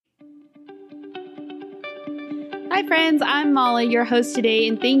Hi friends, I'm Molly, your host today,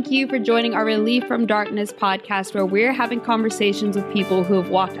 and thank you for joining our Relief from Darkness podcast, where we're having conversations with people who have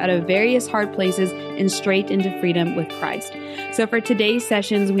walked out of various hard places and straight into freedom with Christ. So for today's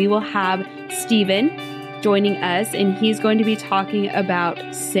sessions, we will have Stephen joining us, and he's going to be talking about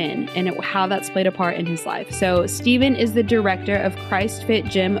sin and how that's played a part in his life. So Stephen is the director of Christ Fit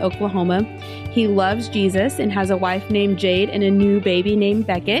Gym, Oklahoma. He loves Jesus and has a wife named Jade and a new baby named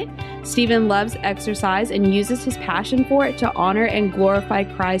Beckett. Stephen loves exercise and uses his passion for it to honor and glorify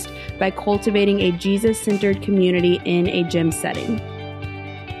Christ by cultivating a Jesus-centered community in a gym setting.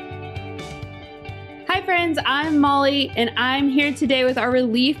 Hi friends, I'm Molly, and I'm here today with our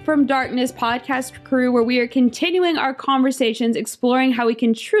Relief from Darkness podcast crew, where we are continuing our conversations exploring how we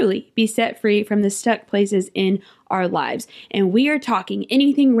can truly be set free from the stuck places in our lives. And we are talking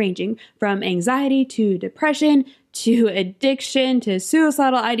anything ranging from anxiety to depression to addiction to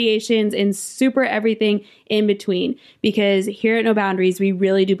suicidal ideations and super everything in between. Because here at No Boundaries, we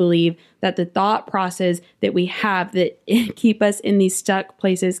really do believe that the thought process that we have that keep us in these stuck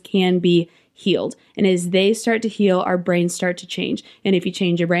places can be healed. And as they start to heal, our brains start to change. And if you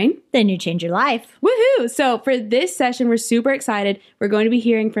change your brain, then you change your life. Woohoo! So for this session, we're super excited. We're going to be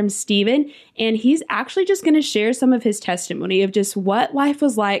hearing from Stephen, and he's actually just going to share some of his testimony of just what life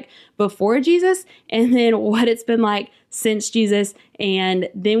was like before Jesus and then what it's been like since Jesus. And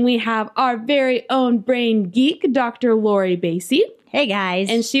then we have our very own brain geek, Dr. Lori Basie. Hey guys.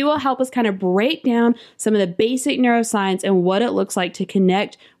 And she will help us kind of break down some of the basic neuroscience and what it looks like to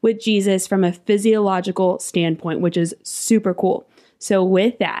connect with Jesus from a physiological standpoint, which is super cool. So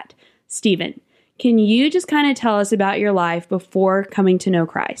with that, Stephen, can you just kind of tell us about your life before coming to know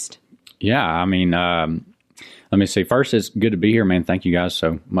Christ? Yeah, I mean, let me see. First, it's good to be here, man. Thank you guys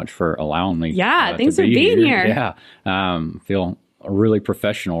so much for allowing me. Yeah, thanks for being here. Yeah, feel really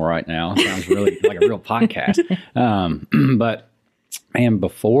professional right now. Sounds really like a real podcast. But man,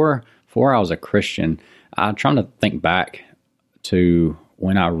 before I was a Christian, I'm trying to think back to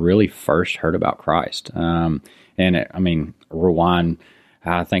when I really first heard about Christ. Rewind.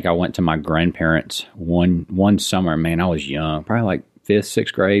 I think I went to my grandparents one summer. Man, I was young, probably like 5th,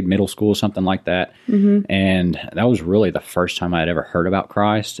 6th grade, middle school, something like that. Mm-hmm. And that was really the first time I'd ever heard about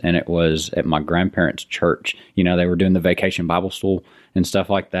Christ. And it was at my grandparents' church. You know, they were doing the Vacation Bible School and stuff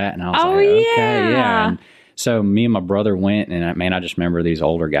like that. And I was okay, yeah. And so me and my brother went, and I just remember these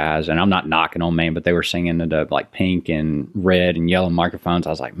older guys, and I'm not knocking on, man, but they were singing into like pink and red and yellow microphones.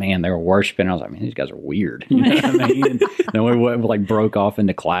 I was like, man, they were worshiping. I was like, man, these guys are weird. You know what I mean? And then we like broke off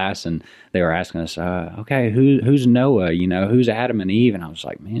into class, and they were asking us, okay, who's Noah? You know, who's Adam and Eve? And I was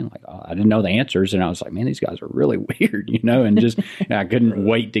like, man, I didn't know the answers. And I was like, man, these guys are really weird, you know, and just I couldn't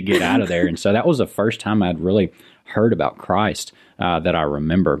wait to get out of there. And so that was the first time I'd really heard about Christ that I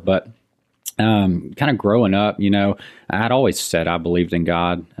remember. But kind of growing up, you know, I'd always said I believed in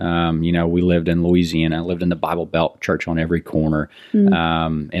God. You know, we lived in Louisiana. I lived in the Bible Belt, church on every corner.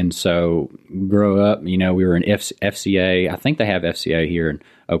 And so grow up, you know, we were in FCA. I think they have FCA here in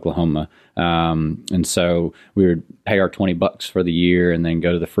Oklahoma. And so we would pay our $20 for the year and then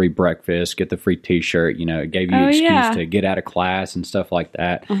go to the free breakfast, get the free T-shirt. You know, it gave you an excuse to get out of class and stuff like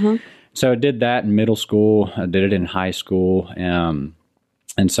that. So I did that in middle school. I did it in high school. And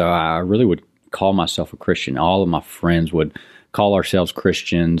so I really would call myself a Christian. All of my friends would call ourselves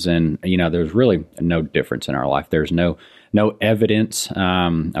Christians. And, you know, there's really no difference in our life. There's no evidence.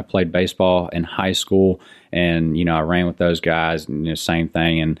 I played baseball in high school, and, you know, I ran with those guys, and, you know, same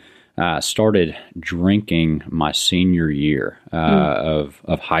thing. And started drinking my senior year of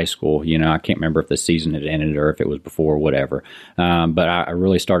high school. You know, I can't remember if the season had ended or if it was before or whatever. But I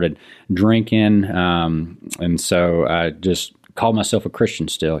really started drinking. And so I just called myself a Christian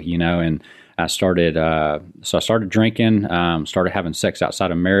still, you know, and I started drinking, started having sex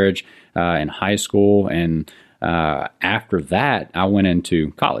outside of marriage in high school. And after that, I went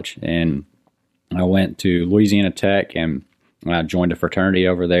into college, and I went to Louisiana Tech, and I joined a fraternity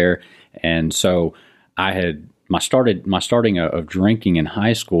over there. And so I had my starting of drinking in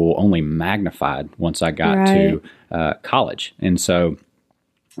high school only magnified once I got to college. And so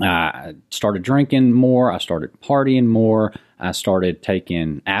I started drinking more. I started partying more. I started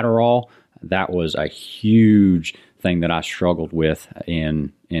taking Adderall. That was a huge thing that I struggled with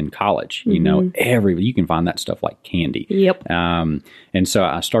in college. You know, you can find that stuff like candy. Yep. And so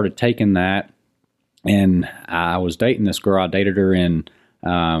I started taking that, and I was dating this girl. I dated her in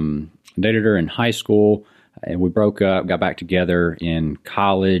high school, and we broke up, got back together in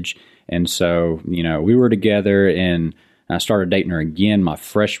college. And so, you know, we were together, and I started dating her again my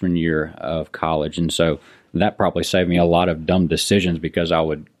freshman year of college. And so that probably saved me a lot of dumb decisions because I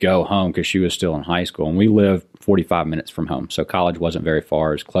would go home because she was still in high school, and we lived 45 minutes from home. So college wasn't very far.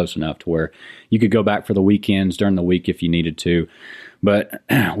 It was close enough to where you could go back for the weekends during the week if you needed to. But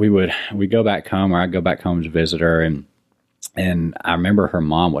we'd go back home, or I'd go back home to visit her. And I remember her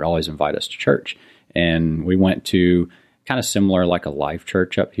mom would always invite us to church. And we went to kind of similar, like a Life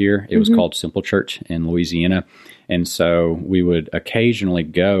Church up here. It was called Simple Church in Louisiana. And so we would occasionally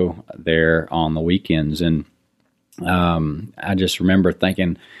go there on the weekends. And I just remember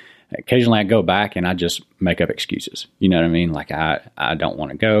thinking, occasionally I go back and I just make up excuses. You know what I mean? Like I don't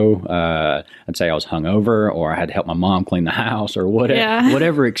want to go. I'd say I was hungover, or I had to help my mom clean the house, or whatever,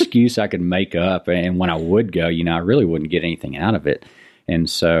 whatever excuse I could make up. And when I would go, I really wouldn't get anything out of it. And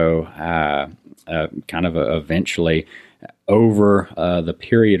so kind of eventually over the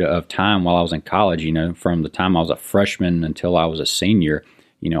period of time while I was in college, from the time I was a freshman until I was a senior,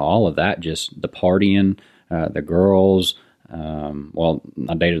 all of that, just the partying, the girls. Well,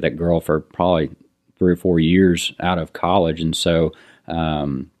 I dated that girl for probably 3 or 4 years out of college. And so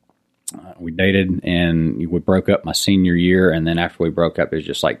we dated and we broke up my senior year. And then after we broke up, it was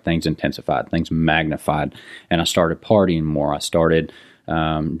just like things intensified, things magnified. And I started partying more. I started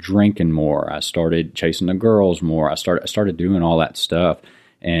drinking more. I started chasing the girls more. I started doing all that stuff.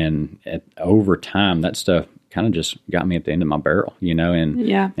 And over time, that stuff kind of just got me at the end of my barrel,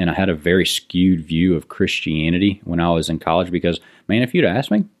 and I had a very skewed view of Christianity when I was in college because, man, if you'd asked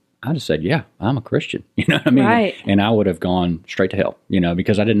me, I'd have said, yeah, I'm a Christian, you know what I mean? Right. And I would have gone straight to hell,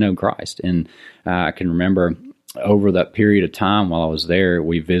 because I didn't know Christ. And I can remember over that period of time while I was there,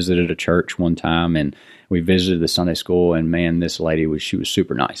 we visited a church one time and we visited the Sunday school, and man, this lady she was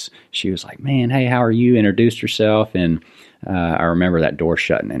super nice. She was like, man, hey, how are you? Introduced herself. And I remember that door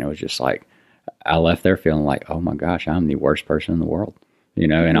shutting, and it was just like, I left there feeling like, oh my gosh, I'm the worst person in the world,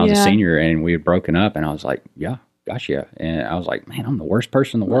 and I was a senior and we had broken up, and I was like, yeah, gotcha. And I was like, man, I'm the worst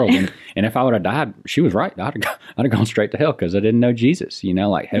person in the world. And if I would have died, she was right. I'd have gone straight to hell because I didn't know Jesus,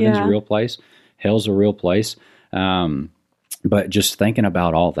 like heaven's a real place. Hell's a real place. But just thinking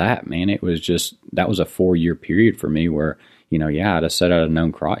about all that, man, that was a 4-year period for me where, I'd have said I'd have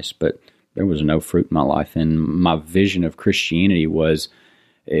known Christ, but there was no fruit in my life. And my vision of Christianity was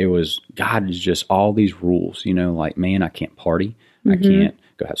God is just all these rules, like, man, I can't party. I can't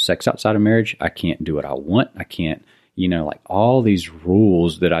go have sex outside of marriage. I can't do what I want. I can't, like all these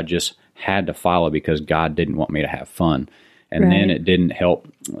rules that I just had to follow because God didn't want me to have fun. And then it didn't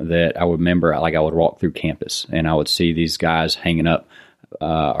help that I would remember, like, I would walk through campus and I would see these guys hanging up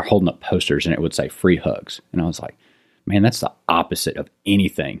or holding up posters, and it would say free hugs. And I was like, man, that's the opposite of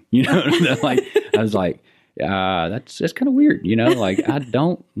anything, like, I was like, that's kind of weird, like I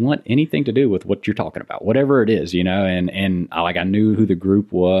don't want anything to do with what you're talking about, whatever it is, and I knew who the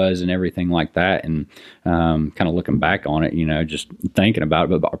group was and everything like that. And kind of looking back on it, just thinking about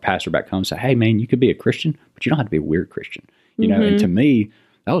it, but our pastor back home said, hey man, you could be a Christian, but you don't have to be a weird Christian, and to me,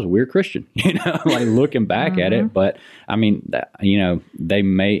 that was a weird Christian, like looking back at it. But I mean, they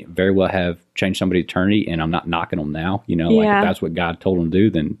may very well have changed somebody's eternity, and I'm not knocking them now, like if that's what God told them to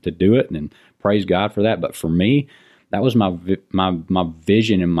do, then to do it, and then praise God for that. But for me, that was my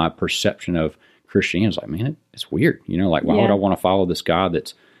vision and my perception of Christianity. I was like, man, it's weird, like why would I want to follow this God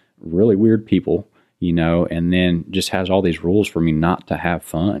that's really weird people, and then just has all these rules for me not to have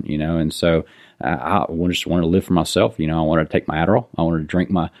fun, and so I just wanted to live for myself. I wanted to take my Adderall. I wanted to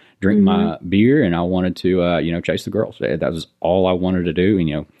drink my beer, and I wanted to, chase the girls. That was all I wanted to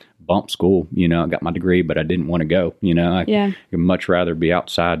do. Bump school, I got my degree, but I didn't want to go. I would much rather be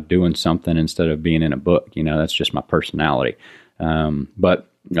outside doing something instead of being in a book. That's just my personality. But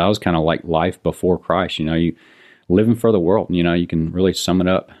I was kind of like life before Christ. You living for the world. You can really sum it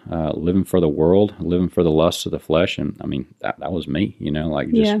up. Living for the world, living for the lusts of the flesh, and I mean that was me.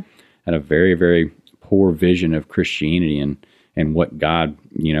 Had a very, very poor vision of Christianity and what God,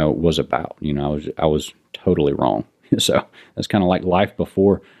 was about. I was totally wrong. So that's kind of like life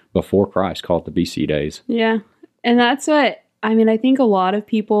before Christ, called the BC days. Yeah. And that's what, I think a lot of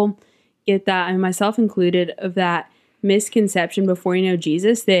people get that, and myself included, of that misconception before you know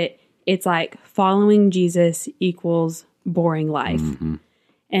Jesus, that it's like following Jesus equals boring life. Mm-hmm.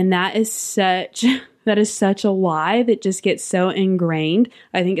 And that is such a lie that just gets so ingrained,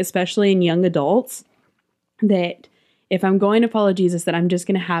 I think, especially in young adults, that if I'm going to follow Jesus, that I'm just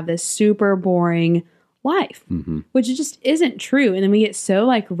going to have this super boring life, which just isn't true. And then we get so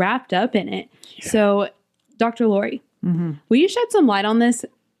like wrapped up in it. Yeah. So, Dr. Lori, will you shed some light on this?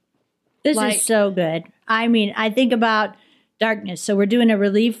 This is so good. I think about darkness. So we're doing a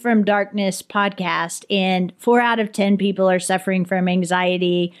Relief from Darkness podcast, and 4 out of 10 people are suffering from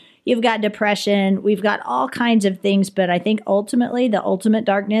anxiety, you've got depression, we've got all kinds of things. But I think ultimately the ultimate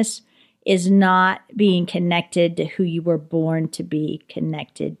darkness is not being connected to who you were born to be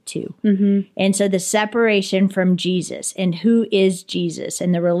connected to. Mm-hmm. And so the separation from Jesus and who is Jesus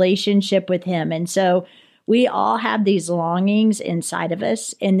and the relationship with him. And so we all have these longings inside of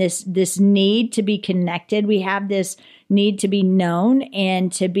us and this need to be connected. We have this need to be known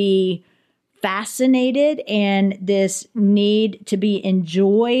and to be fascinated and this need to be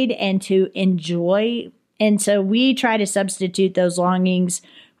enjoyed and to enjoy. And so we try to substitute those longings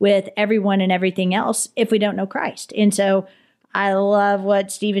with everyone and everything else if we don't know Christ. And so I love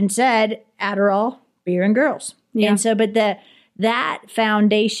what Stephen said, Adderall, beer, and girls. Yeah. And so, but that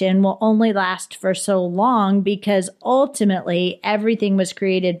foundation will only last for so long because ultimately everything was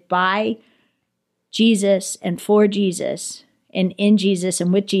created by Jesus and for Jesus and in Jesus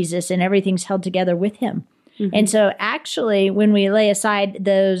and with Jesus, and everything's held together with him. Mm-hmm. And so actually when we lay aside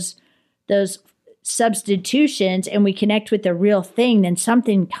those substitutions and we connect with the real thing, then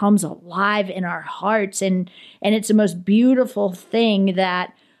something comes alive in our hearts. And it's the most beautiful thing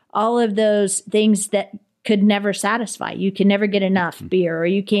that all of those things that could never satisfy. You can never get enough beer, or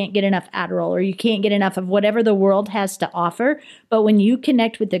you can't get enough Adderall, or you can't get enough of whatever the world has to offer. But when you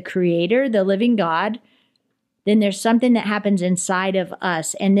connect with the Creator, the living God, then there's something that happens inside of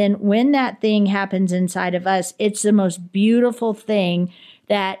us. And then when that thing happens inside of us, it's the most beautiful thing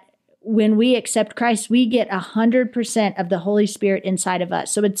that when we accept Christ, we get 100% of the Holy Spirit inside of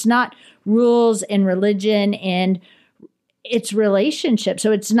us. So it's not rules and religion, and it's relationship.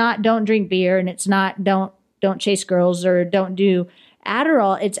 So it's not don't drink beer, and it's not don't chase girls or don't do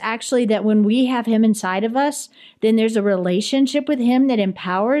Adderall. It's actually that when we have him inside of us, then there's a relationship with him that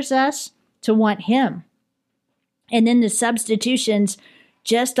empowers us to want him. And then the substitutions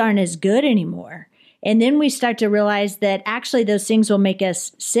just aren't as good anymore. And then we start to realize that actually those things will make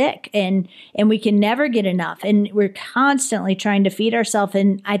us sick and we can never get enough. And we're constantly trying to feed ourselves.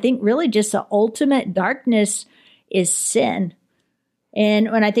 And I think really just the ultimate darkness is sin.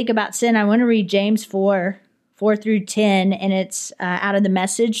 And when I think about sin, I want to read James 4:4-10, and it's out of the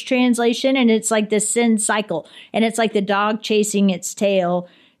Message translation. And it's like this sin cycle. And it's like the dog chasing its tail,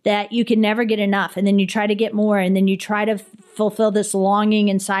 that you can never get enough. And then you try to get more, and then you try to fulfill this longing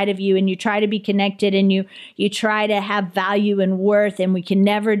inside of you, and you try to be connected, and you try to have value and worth, and we can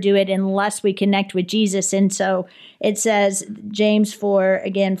never do it unless we connect with Jesus. And so it says, James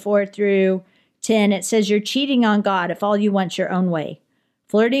 4:4-10, it says, you're cheating on God if all you want's your own way,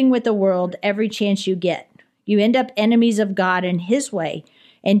 flirting with the world every chance you get. You end up enemies of God and his way.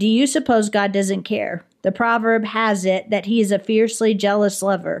 And do you suppose God doesn't care? The proverb has it that he is a fiercely jealous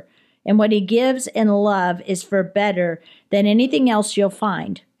lover, and what he gives in love is for better than anything else you'll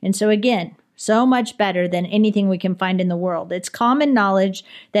find. And so again, so much better than anything we can find in the world. It's common knowledge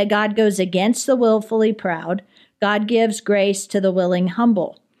that God goes against the willfully proud. God gives grace to the willing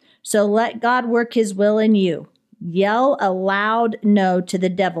humble. So let God work his will in you. Yell a loud no to the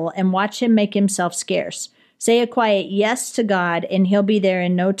devil and watch him make himself scarce. Say a quiet yes to God, and he'll be there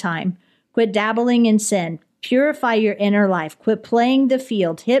in no time. Quit dabbling in sin. Purify your inner life. Quit playing the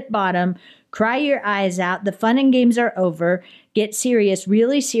field. Hit bottom. Cry your eyes out. The fun and games are over. Get serious,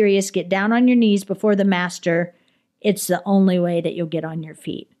 really serious. Get down on your knees before the master. It's the only way that you'll get on your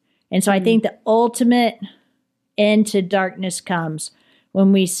feet. And so I think the ultimate end to darkness comes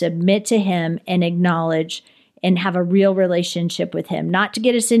when we submit to him and acknowledge and have a real relationship with him. Not to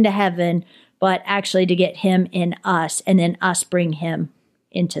get us into heaven, but actually to get him in us, and then us bring him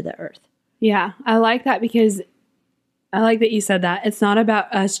into the earth. Yeah, I like that, because I like that you said that. It's not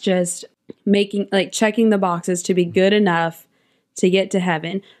about us just checking the boxes to be good enough to get to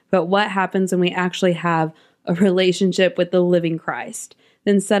heaven, but what happens when we actually have a relationship with the living Christ?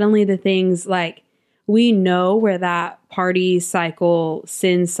 Then suddenly the things like we know where that party cycle,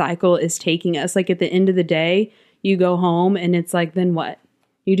 sin cycle is taking us. Like at the end of the day, you go home and it's like, then what?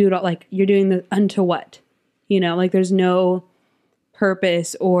 You do it all, like you're doing the unto what? Like there's no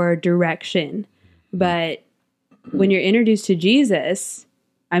purpose or direction. But when you're introduced to Jesus,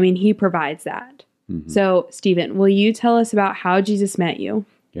 he provides that. Mm-hmm. So, Stephen, will you tell us about how Jesus met you?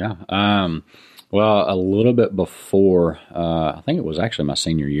 Yeah. Well, a little bit before, I think it was actually my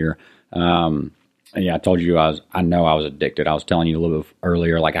senior year. I told you I know I was addicted. I was telling you a little bit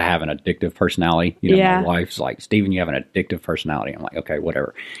earlier, like I have an addictive personality. My wife's like, Stephen, you have an addictive personality. I'm like, okay,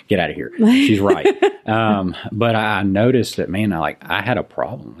 whatever. Get out of here. She's right. But I noticed that, man, I had a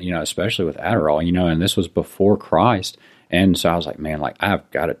problem, especially with Adderall, and this was before Christ. And so I was like, man, I've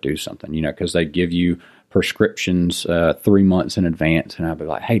got to do something, because they give you prescriptions 3 months in advance, and I'd be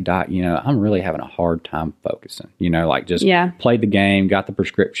like, hey, doc, I'm really having a hard time focusing, like just played the game, got the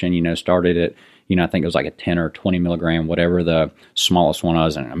prescription, started it. I think it was like a 10 or 20 milligram, whatever the smallest one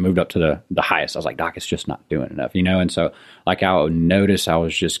was. And I moved up to the highest. I was like, doc, it's just not doing enough, And so like I would notice I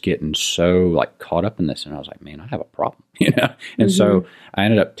was just getting so like caught up in this. And I was like, man, I have a problem, And so I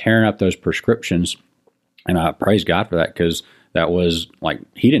ended up tearing up those prescriptions, and I praise God for that, because that was like,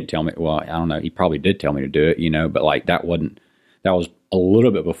 he didn't tell me, well, I don't know. He probably did tell me to do it, but like that was a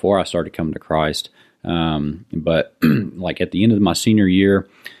little bit before I started coming to Christ. But like at the end of my senior year,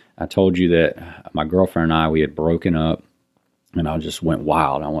 I told you that my girlfriend and I, we had broken up, and I just went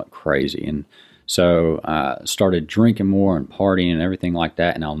wild. I went crazy. And so I started drinking more and partying and everything like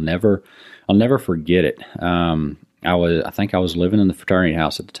that. And I'll never forget it. I think I was living in the fraternity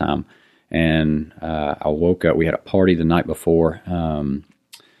house at the time, and I woke up. We had a party the night before.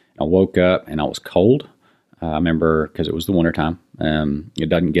 I woke up and I was cold. I remember, because it was the wintertime. It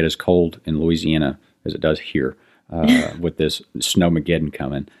doesn't get as cold in Louisiana as it does here with this snowmageddon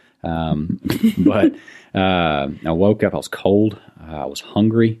coming. But I woke up, I was cold, I was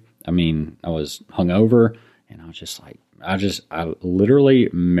hungry. I was hungover, and I was just like, I literally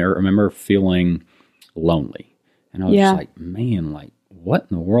remember feeling lonely. And I was just like, man, like what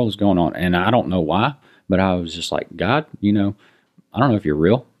in the world is going on? And I don't know why, but I was just like, God, I don't know if you're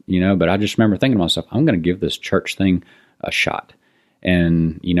real, but I just remember thinking to myself, I'm going to give this church thing a shot.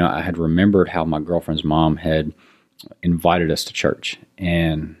 And, I had remembered how my girlfriend's mom had invited us to church,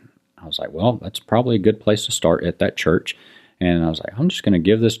 and I was like, well, that's probably a good place to start, at that church. And I was like, I'm just going to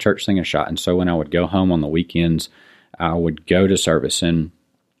give this church thing a shot. And so when I would go home on the weekends, I would go to service. And,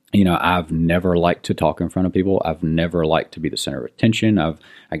 I've never liked to talk in front of people. I've never liked to be the center of attention.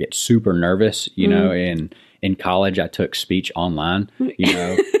 I get super nervous, and in college I took speech online,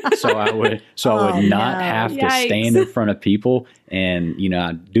 so I would not have to stand in front of people, and,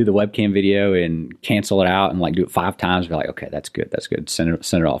 I'd do the webcam video and cancel it out and like do it 5 times. Be like, okay, that's good. Send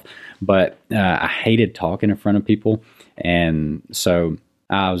it off. But I hated talking in front of people. And so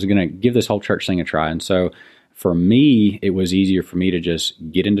I was going to give this whole church thing a try. And so for me, it was easier for me to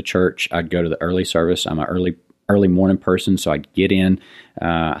just get into church. I'd go to the early service. I'm an early morning person, so I'd get in.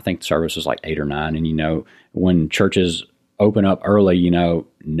 I think the service was like 8 or 9. And, when churches open up early,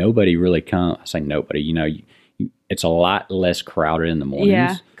 nobody really comes. I say nobody, it's a lot less crowded in the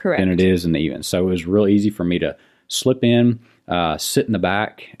mornings than it is in the evenings. So it was real easy for me to slip in, sit in the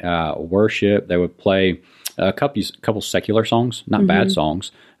back, worship. They would play a couple secular songs, not bad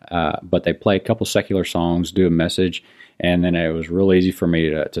songs, but they play a couple secular songs, do a message, and then it was real easy for me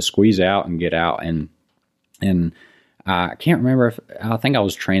to squeeze out and get out. And I can't remember I think I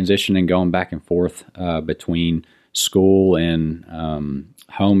was transitioning, going back and forth between school and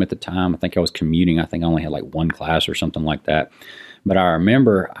home at the time. I think I was commuting. I think I only had like 1 class or something like that. But I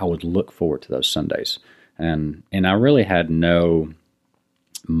remember I would look forward to those Sundays. And I really had no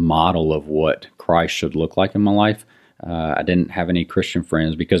model of what Christ should look like in my life. I didn't have any Christian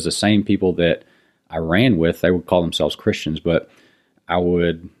friends, because the same people that I ran with, they would call themselves Christians, but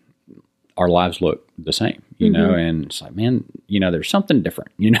our lives look the same, and it's like, man, there's something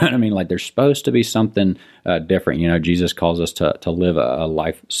different, you know what I mean? Like there's supposed to be something different. Jesus calls us to live a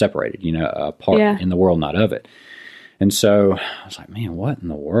life separated, apart in the world, not of it. And so I was like, man, what in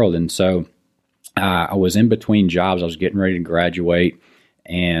the world? And so I was in between jobs. I was getting ready to graduate,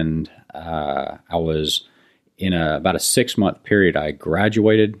 and I was in about a 6-month period. I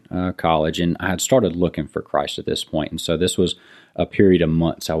graduated college, and I had started looking for Christ at this point. And so this was a period of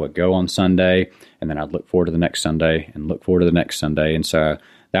months. I would go on Sunday, and then I'd look forward to the next Sunday and look forward to the next Sunday. And so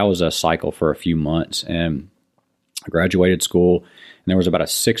that was a cycle for a few months. And I graduated school, and there was about a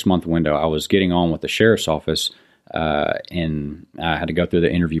 6-month window. I was getting on with the sheriff's office, and I had to go through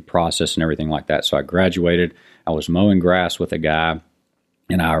the interview process and everything like that. So I graduated. I was mowing grass with a guy,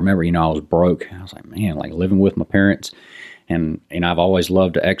 and I remember, I was broke. I was like, man, like living with my parents. And I've always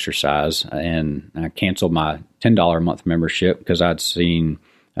loved to exercise, and I canceled my $10 a month membership because I'd seen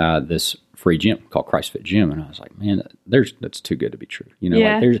this free gym called CrossFit Gym, and I was like, man, that's too good to be true.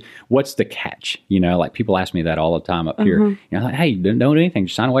 Like what's the catch? Like people ask me that all the time up here. Like, hey, don't do anything,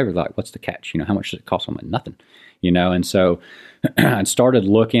 just sign a waiver. Like, what's the catch? How much does it cost? I'm like, nothing. And so I started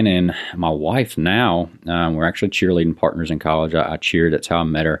looking, and my wife now, we're actually cheerleading partners in college. I cheered. That's how I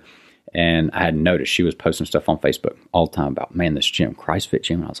met her. And I had noticed she was posting stuff on Facebook all the time about, man, this gym, CrossFit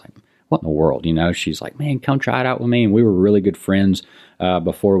Gym. And I was like, what in the world? She's like, man, come try it out with me. And we were really good friends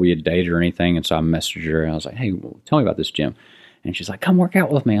before we had dated or anything. And so I messaged her, and I was like, hey, tell me about this gym. And she's like, come work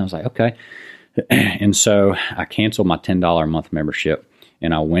out with me. I was like, okay. And so I canceled my $10 a month membership,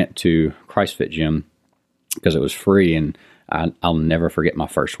 and I went to CrossFit Gym. because it was free. And I'll never forget my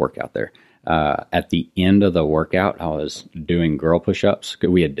first workout there. At the end of the workout, I was doing girl push-ups.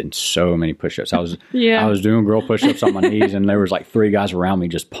 We had done so many push-ups. I was doing girl push-ups on my knees, and there was like 3 guys around me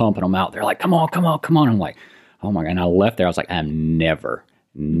just pumping them out. They're like, come on, come on, come on. I'm like, oh my God. And I left there. I was like, I'm never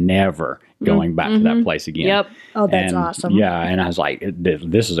going back to that place again. Yep. Oh, that's awesome. Yeah. And I was like,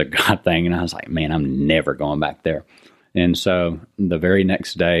 this is a God thing. And I was like, man, I'm never going back there. And so the very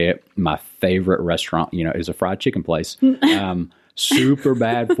next day, my favorite restaurant, is a fried chicken place. Super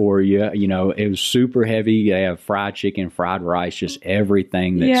bad for you. It was super heavy. They have fried chicken, fried rice, just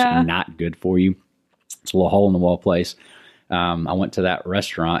everything that's not good for you. It's a little hole in the wall place. I went to that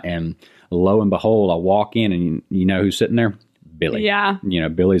restaurant, and lo and behold, I walk in, and you know who's sitting there? Billy. Yeah.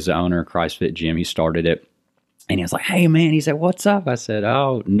 Billy's the owner of CrossFit Gym. He started it. And he was like, hey, man. He said, what's up? I said,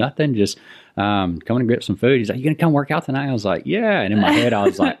 oh, nothing. Just coming to grab some food. He's like, you going to come work out tonight? I was like, yeah. And in my head, I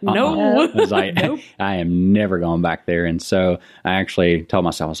was like, no. I was like, nope. I am never going back there. And so I actually told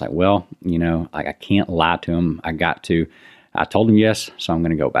myself, I was like, well, I can't lie to him. I told him yes, so I'm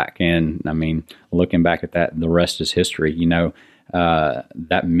going to go back. And I mean, looking back at that, the rest is history.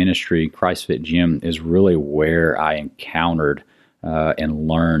 That ministry, CrossFit Gym, is really where I encountered and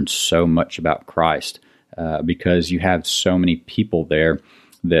learned so much about Christ. Because you have so many people there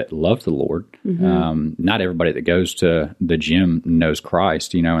that love the Lord. Mm-hmm. Not everybody that goes to the gym knows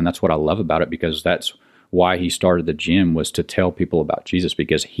Christ, and that's what I love about it, because that's why he started the gym, was to tell people about Jesus,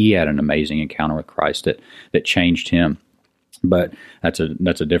 because he had an amazing encounter with Christ that changed him. But that's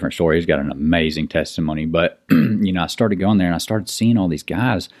a different story. He's got an amazing testimony. But, I started going there, and I started seeing all these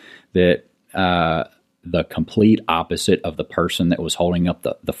guys that the complete opposite of the person that was holding up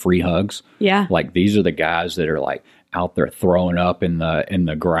the free hugs. Yeah. Like, these are the guys that are like out there throwing up in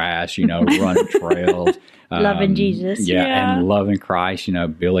the grass, running trails. Loving Jesus. Yeah. And loving Christ.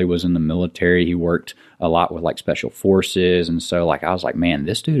 Billy was in the military. He worked a lot with like special forces. And so like, I was like, man,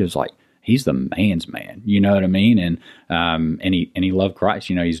 this dude is like, he's the man's man. You know what I mean? And he loved Christ.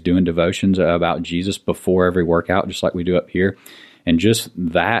 He's doing devotions about Jesus before every workout, just like we do up here. And just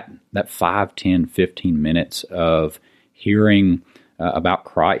that 5, 10, 15 minutes of hearing about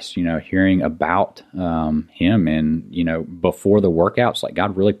Christ, hearing about him, and, before the workouts, like,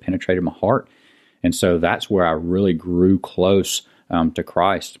 God really penetrated my heart. And so that's where I really grew close to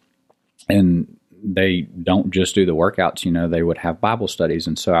Christ. And they don't just do the workouts, they would have Bible studies.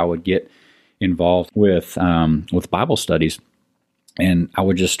 And so I would get involved with Bible studies, and I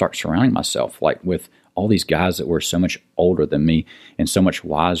would just start surrounding myself like with all these guys that were so much older than me and so much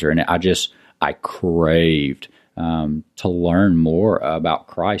wiser. And I craved to learn more about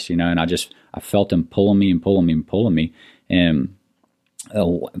Christ, and I felt him pulling me and pulling me and pulling me. And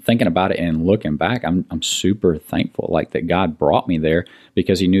thinking about it and looking back, I'm super thankful like that God brought me there,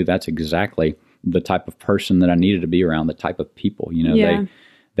 because he knew that's exactly the type of person that I needed to be around, the type of people,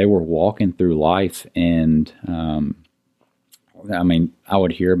 they were walking through life. And, I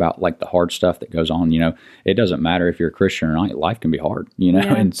would hear about like the hard stuff that goes on, it doesn't matter if you're a Christian or not, life can be hard,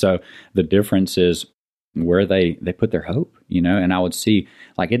 Yeah. And so the difference is where they put their hope, and I would see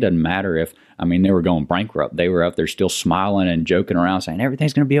like, it doesn't matter if, they were going bankrupt. They were up there still smiling and joking around saying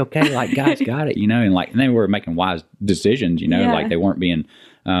everything's going to be okay. Like, God's got it, and they were making wise decisions, Yeah. like they weren't being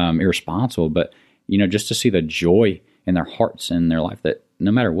irresponsible, but, just to see the joy in their hearts and their life, that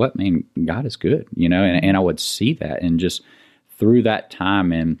no matter what, man, God is good, and I would see that. And just through that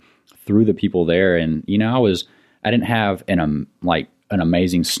time and through the people there, and, I didn't have an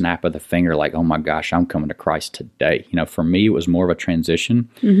amazing snap of the finger, like, oh my gosh, I'm coming to Christ today. For me, it was more of a transition.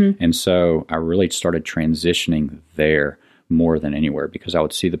 Mm-hmm. And so I really started transitioning there more than anywhere, because I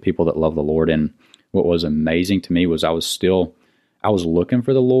would see the people that love the Lord. And what was amazing to me was I was looking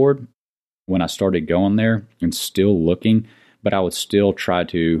for the Lord when I started going there, and still looking, but I would still try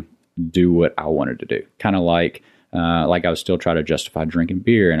to do what I wanted to do. Kind of like I would still try to justify drinking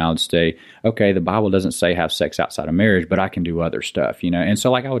beer, and I would say, okay, the Bible doesn't say have sex outside of marriage, but I can do other stuff, And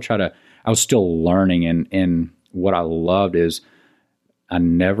so like I was still learning, and what I loved is I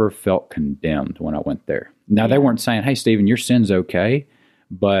never felt condemned when I went there. Now, they weren't saying, hey, Stephen, your sin's okay,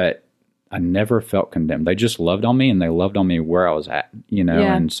 but I never felt condemned. They just loved on me, and they loved on me where I was at,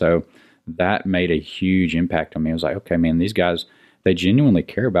 Yeah. And so that made a huge impact on me. I was like, okay, man, these guys, they genuinely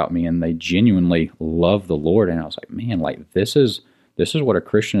care about me, and they genuinely love the Lord. And I was like, man, like this is what a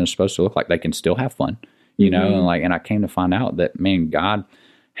Christian is supposed to look like. They can still have fun, Mm-hmm. and I came to find out that, man, God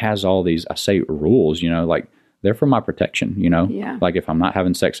has all these, I say rules, like they're for my protection, Yeah. like if I'm not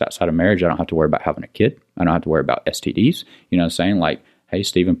having sex outside of marriage, I don't have to worry about having a kid. I don't have to worry about STDs, saying like, hey,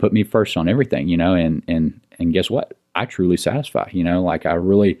 Stephen, put me first on everything, and guess what? I truly satisfy, like I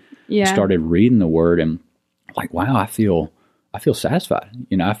really started reading the word and like, wow, I feel satisfied.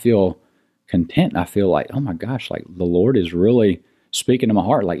 I feel content. I feel like, oh my gosh, like the Lord is really speaking to my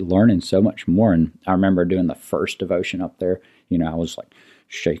heart, like learning so much more. And I remember doing the first devotion up there, I was like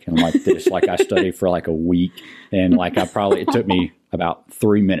shaking like this, like I studied for like a week, and like it took me about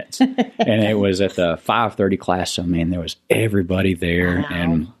 3 minutes, and it was at the 5:30 class. So man, there was everybody there. Wow.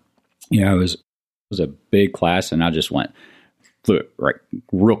 And it was a big class, and I just flew it right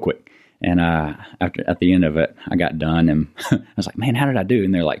real quick. And at the end of it, I got done, and I was like, man, how did I do?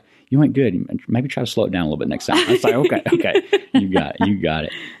 And they're like, you went good. Maybe try to slow it down a little bit next time. I was like, okay, you got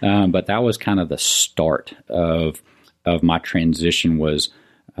it. But that was kind of the start of my transition. Was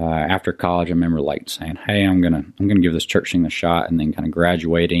after college, I remember like saying, hey, I'm gonna give this church thing a shot, and then kind of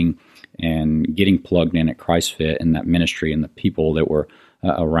graduating and getting plugged in at Christ Fit and that ministry and the people that were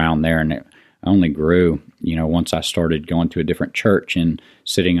around there. And it only grew, once I started going to a different church and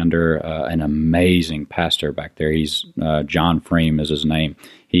sitting under an amazing pastor back there. He's John Freem is his name.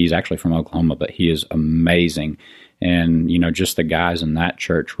 He's actually from Oklahoma, but he is amazing. And, just the guys in that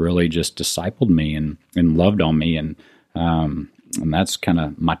church really just discipled me and loved on me. And that's kind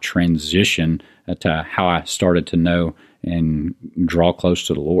of my transition to how I started to know and draw close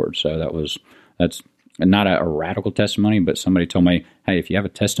to the Lord. So that's not a radical testimony, but somebody told me, hey, if you have a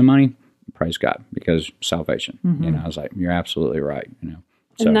testimony, praise God, because salvation. I was like, you're absolutely right.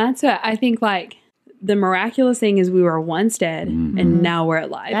 So. And that's what I think, like, the miraculous thing is we were once dead and now we're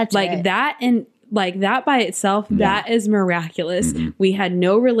alive. That's like it. That, and like that by itself, that is miraculous. We had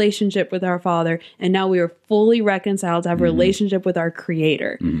no relationship with our Father, and now we are fully reconciled to have a relationship with our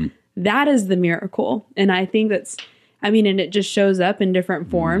Creator. That is the miracle. And I think and it just shows up in different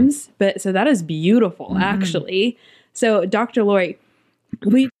forms. But so that is beautiful, actually. So Dr. Lori,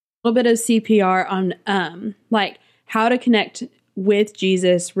 we a little bit of CPR on like how to connect with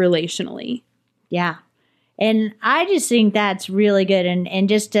Jesus relationally. Yeah. And I just think that's really good. And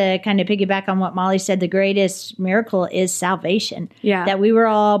just to kind of piggyback on what Molly said, the greatest miracle is salvation. Yeah. That we were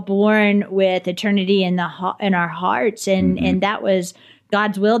all born with eternity in our hearts. And that was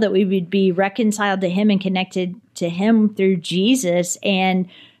God's will, that we would be reconciled to Him and connected to Him through Jesus. And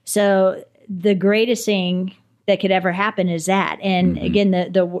so the greatest thing that could ever happen is that. And again,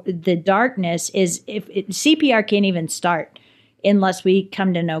 the darkness is, CPR can't even start unless we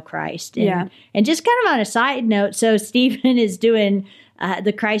come to know Christ. And just kind of on a side note, so Stephen is doing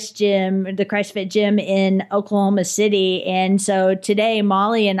the Christ Fit Gym in Oklahoma City. And so today,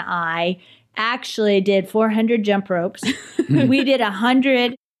 Molly and I actually did 400 jump ropes. We did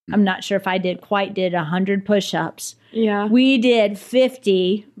 100. I'm not sure if I did 100 push-ups. Yeah. We did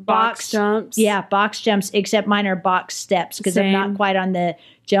 50 box jumps. Yeah, box jumps, except mine are box steps because I'm not quite on the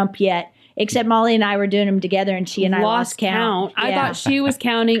jump yet. Except Molly and I were doing them together, and she and I lost count. I thought she was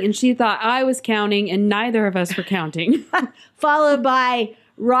counting, and she thought I was counting, and neither of us were counting. Followed by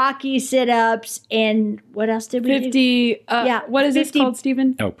Rocky sit-ups, and what else did we 50, do? What is 50, this called,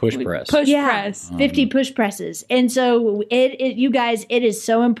 Stephen? Oh, push press. Press. 50 push presses. And so, you guys, it is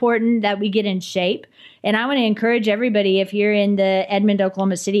so important that we get in shape. And I want to encourage everybody, if you're in the Edmond,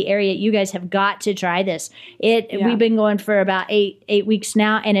 Oklahoma City area, you guys have got to try this. We've been going for about eight weeks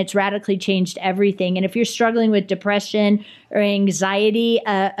now, and it's radically changed everything. And if you're struggling with depression or anxiety,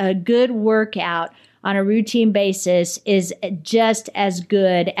 a good workout on a routine basis is just as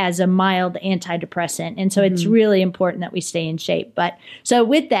good as a mild antidepressant. And so it's really important that we stay in shape. But so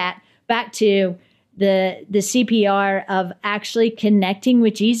with that, back to the CPR of actually connecting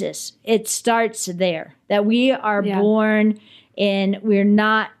with Jesus. It starts there, that we are born and we're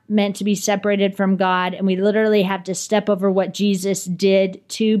not meant to be separated from God. And we literally have to step over what Jesus did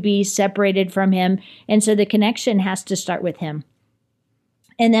to be separated from Him. And so the connection has to start with Him.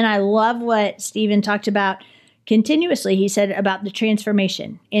 And then I love what Stephen talked about continuously. He said about the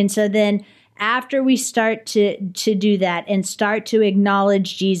transformation. And so then after we start to do that and start to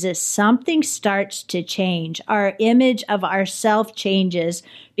acknowledge Jesus, something starts to change. Our image of ourself changes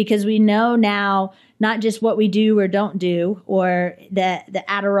because we know now not just what we do or don't do, or the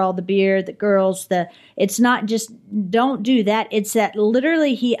Adderall, the beer, the girls, it's not just don't do that. It's that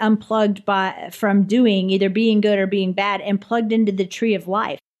literally He unplugged from doing either being good or being bad and plugged into the tree of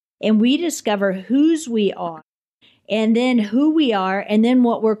life. And we discover whose we are, and then who we are, and then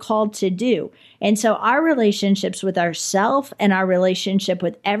what we're called to do. And so our relationships with ourselves and our relationship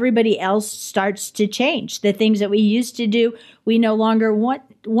with everybody else starts to change. The things that we used to do, we no longer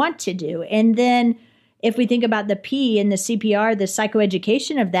want to do. And then if we think about the P in the CPR, the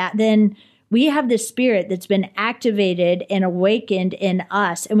psychoeducation of that, then we have this Spirit that's been activated and awakened in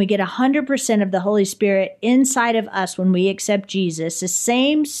us, and we get 100% of the Holy Spirit inside of us when we accept Jesus. The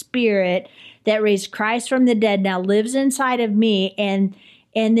same Spirit that raised Christ from the dead now lives inside of me, and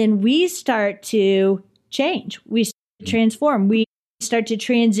then we start to change. We start to transform. We start to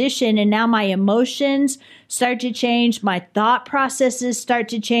transition, and now my emotions start to change. My thought processes start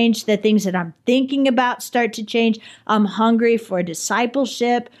to change. The things that I'm thinking about start to change. I'm hungry for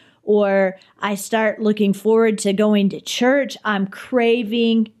discipleship, or I start looking forward to going to church. I'm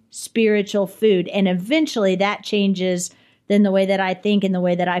craving spiritual food. And eventually that changes then the way that I think and the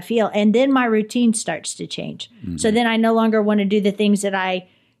way that I feel. And then my routine starts to change. Mm-hmm. So then I no longer want to do the things that I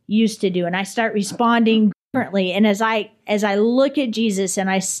used to do. And I start responding differently. And as I look at Jesus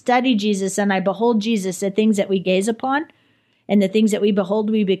and I study Jesus and I behold Jesus, the things that we gaze upon and the things that we behold,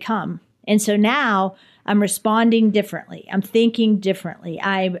 we become. And so now I'm responding differently. I'm thinking differently.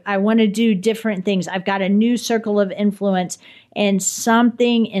 I want to do different things. I've got a new circle of influence, and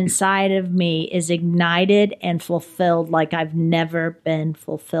something inside of me is ignited and fulfilled like I've never been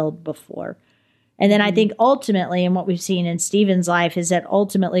fulfilled before. And then I think ultimately, and what we've seen in Stephen's life is that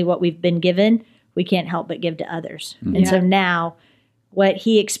ultimately what we've been given, we can't help but give to others. Mm-hmm. And so now what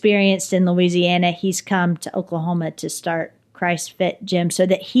he experienced in Louisiana, he's come to Oklahoma to start Christ Fit Gym so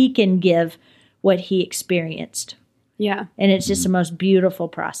that he can give what he experienced. Yeah. And it's just the most beautiful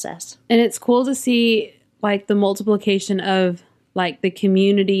process. And it's cool to see like the multiplication of like the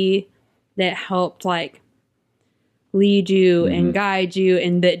community that helped like lead you and guide you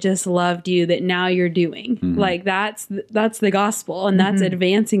and that just loved you that now you're doing. Like that's the gospel, and that's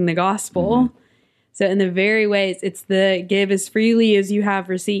advancing the gospel. So in the very ways, it's the give as freely as you have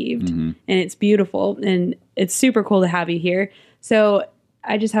received. And it's beautiful, and it's super cool to have you here. So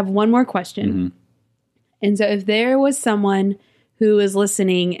I just have one more question. And so if there was someone who is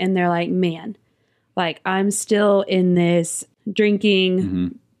listening and they're like, man, like I'm still in this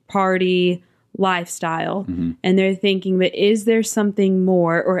drinking party lifestyle, and they're thinking, but is there something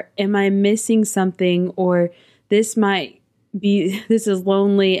more, or am I missing something, or this is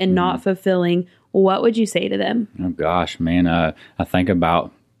lonely and not fulfilling? What would you say to them? Oh gosh, man. I think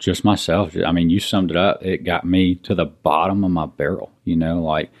about just myself. I mean, you summed it up. It got me to the bottom of my barrel,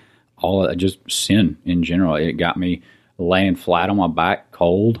 like all of just sin in general. It got me laying flat on my back,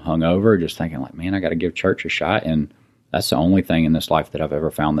 cold, hungover, just thinking like, man, I got to give church a shot. And that's the only thing in this life that I've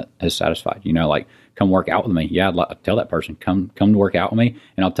ever found that has satisfied, like come work out with me. Yeah. I'd tell that person, come to work out with me.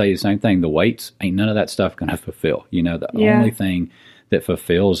 And I'll tell you the same thing. The weights ain't none of that stuff going to fulfill, the only thing that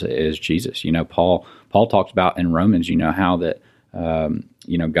fulfills is Jesus. Paul talks about in Romans, how that,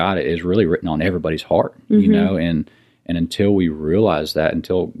 God is really written on everybody's heart, and until we realize that,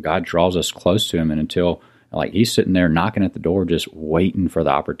 until God draws us close to him, and until like he's sitting there knocking at the door, just waiting for the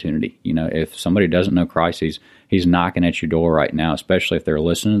opportunity. If somebody doesn't know Christ, he's knocking at your door right now, especially if they're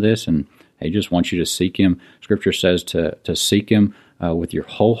listening to this and he just wants you to seek him. Scripture says to seek him with your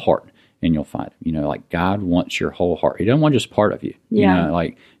whole heart, and you'll find him. Like God wants your whole heart. He doesn't want just part of you.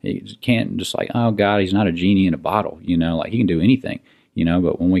 Like he can't just like, oh God, he's not a genie in a bottle. Like he can do anything.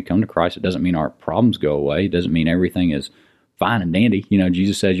 But when we come to Christ, it doesn't mean our problems go away. It doesn't mean everything is fine and dandy.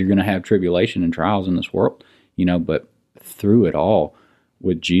 Jesus says you're going to have tribulation and trials in this world, but through it all,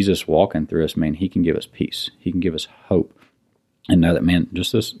 with Jesus walking through us, man, he can give us peace. He can give us hope. And know that, man,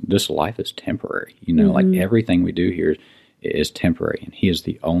 just this life is temporary. Like everything we do here is temporary. And he is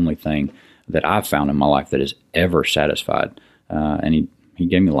the only thing that I've found in my life that is ever satisfied. And he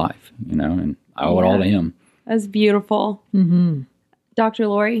gave me life, and I owe it all to him. That's beautiful. Dr.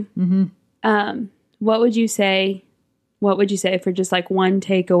 Lori, what would you say for just like one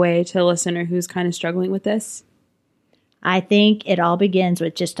takeaway to a listener who's kind of struggling with this? I think it all begins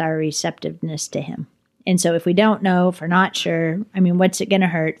with just our receptiveness to him. And so if we don't know, if we're not sure, what's it going to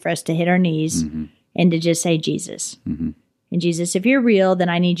hurt for us to hit our knees and to just say, Jesus. And Jesus, if you're real, then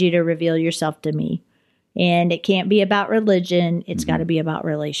I need you to reveal yourself to me. And it can't be about religion. It's got to be about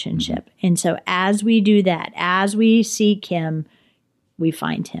relationship. And so as we do that, as we seek him, we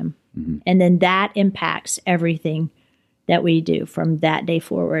find him. And then that impacts everything that we do from that day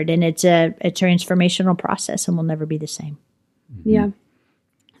forward. And it's a transformational process, and we'll never be the same. Yeah.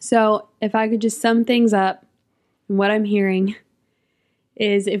 So if I could just sum things up, what I'm hearing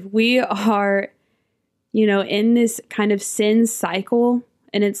is if we are, in this kind of sin cycle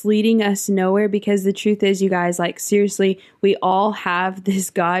and it's leading us nowhere, because the truth is, you guys, like seriously, we all have this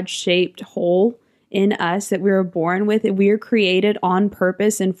God-shaped hole in us that we were born with. We are created on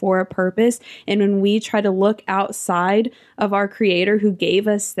purpose and for a purpose. And when we try to look outside of our Creator who gave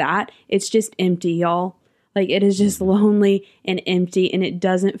us that, it's just empty, y'all. Like it is just lonely and empty, and it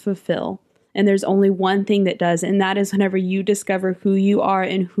doesn't fulfill. And there's only one thing that does, and that is whenever you discover who you are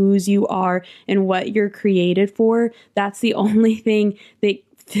and whose you are and what you're created for, that's the only thing that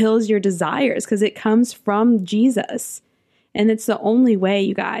fills your desires, because it comes from Jesus. And it's the only way,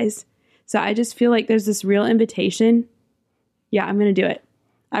 you guys. So I just feel like there's this real invitation. Yeah, I'm going to do it.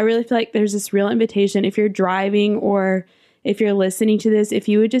 I really feel like there's this real invitation. If you're driving or if you're listening to this, if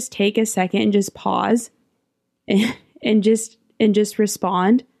you would just take a second and just pause and just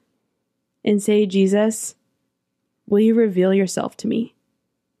respond and say, Jesus, will you reveal yourself to me?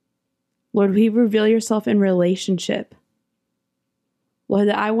 Lord, will you reveal yourself in relationship? Lord,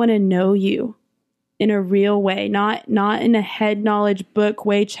 that I want to know you in a real way, not in a head knowledge book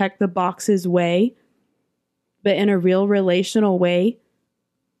way, check the boxes way, but in a real relational way.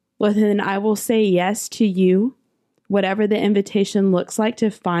 Lord, then I will say yes to you, whatever the invitation looks like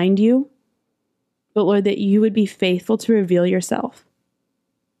to find you. But Lord, that you would be faithful to reveal yourself.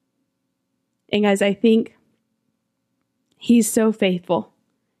 And guys, I think he's so faithful.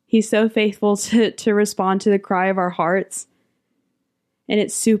 He's so faithful to respond to the cry of our hearts. And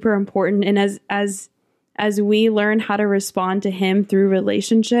it's super important. And as we learn how to respond to him through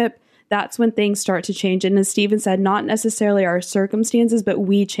relationship, that's when things start to change. And as Stephen said, not necessarily our circumstances, but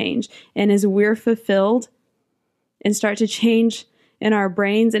we change. And as we're fulfilled and start to change in our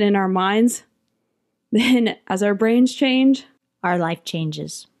brains and in our minds, then as our brains change, our life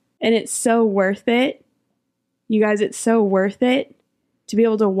changes. And it's so worth it. You guys, it's so worth it to be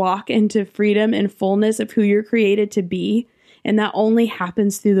able to walk into freedom and fullness of who you're created to be. And that only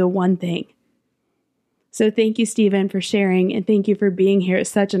happens through the one thing. So thank you, Stephen, for sharing. And thank you for being here. It's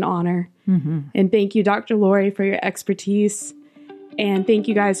such an honor. Mm-hmm. And thank you, Dr. Lori, for your expertise. And thank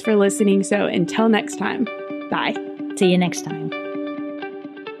you guys for listening. So until next time, bye. See you next time.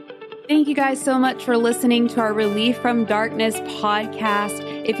 Thank you guys so much for listening to our Relief from Darkness podcast.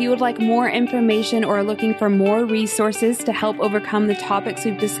 If you would like more information or are looking for more resources to help overcome the topics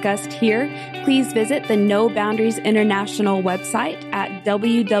we've discussed here, please visit the No Boundaries International website at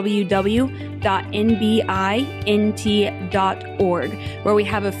www.nbint.org, where we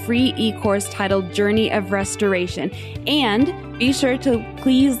have a free e-course titled Journey of Restoration. And be sure to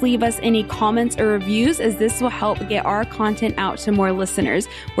please leave us any comments or reviews, as this will help get our content out to more listeners.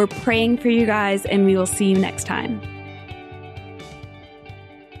 We're praying for you guys, and we will see you next time.